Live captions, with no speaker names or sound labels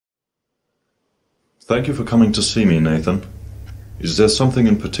Thank you for coming to see me, Nathan. Is there something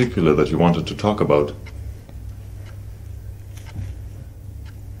in particular that you wanted to talk about?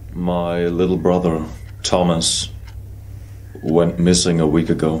 My little brother, Thomas, went missing a week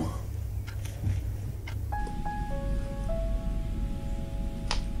ago.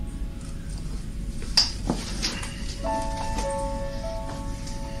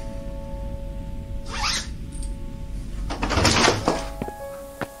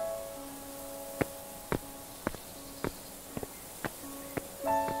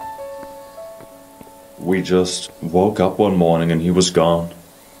 We just woke up one morning and he was gone.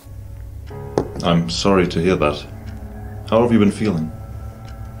 I'm sorry to hear that. How have you been feeling?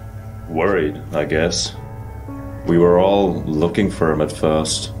 Worried, I guess. We were all looking for him at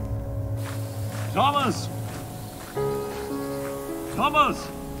first. Thomas! Thomas!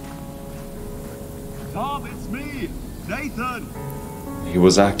 Tom, it's me, Nathan! He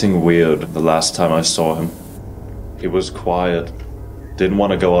was acting weird the last time I saw him. He was quiet, didn't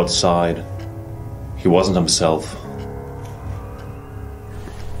want to go outside. He wasn't himself.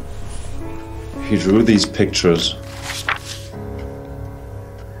 He drew these pictures.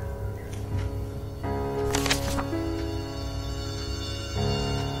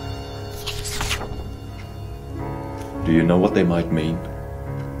 Do you know what they might mean?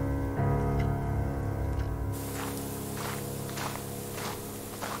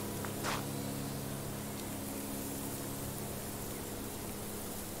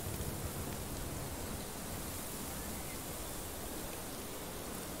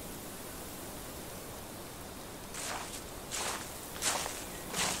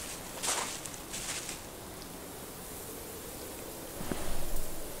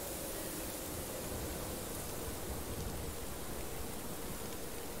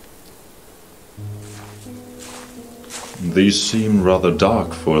 These seem rather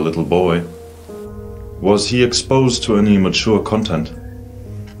dark for a little boy. Was he exposed to any mature content?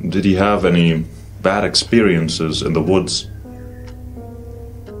 Did he have any bad experiences in the woods?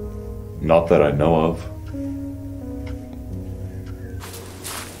 Not that I know of.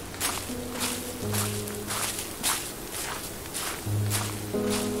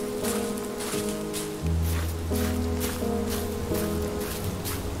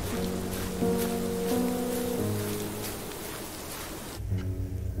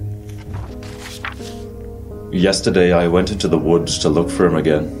 Yesterday I went into the woods to look for him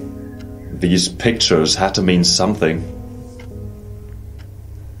again. These pictures had to mean something.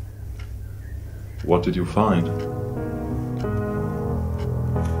 What did you find?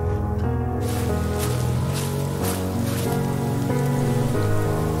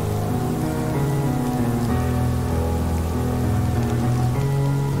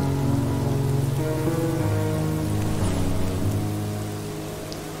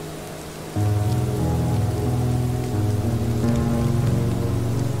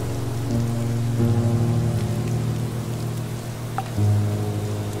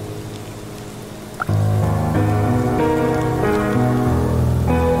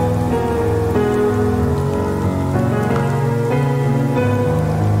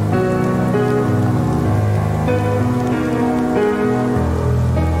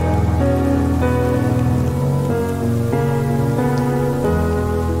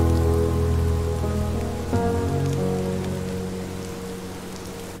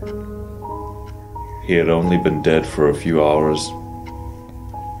 He had only been dead for a few hours.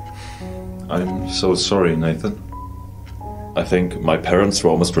 I'm so sorry, Nathan. I think my parents were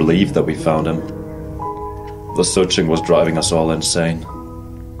almost relieved that we found him. The searching was driving us all insane.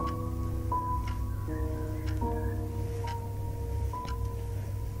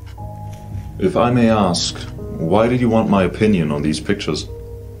 If I may ask, why did you want my opinion on these pictures?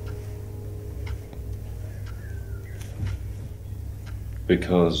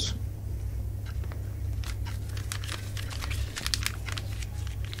 Because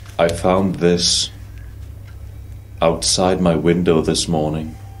I found this outside my window this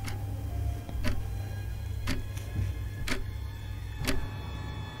morning.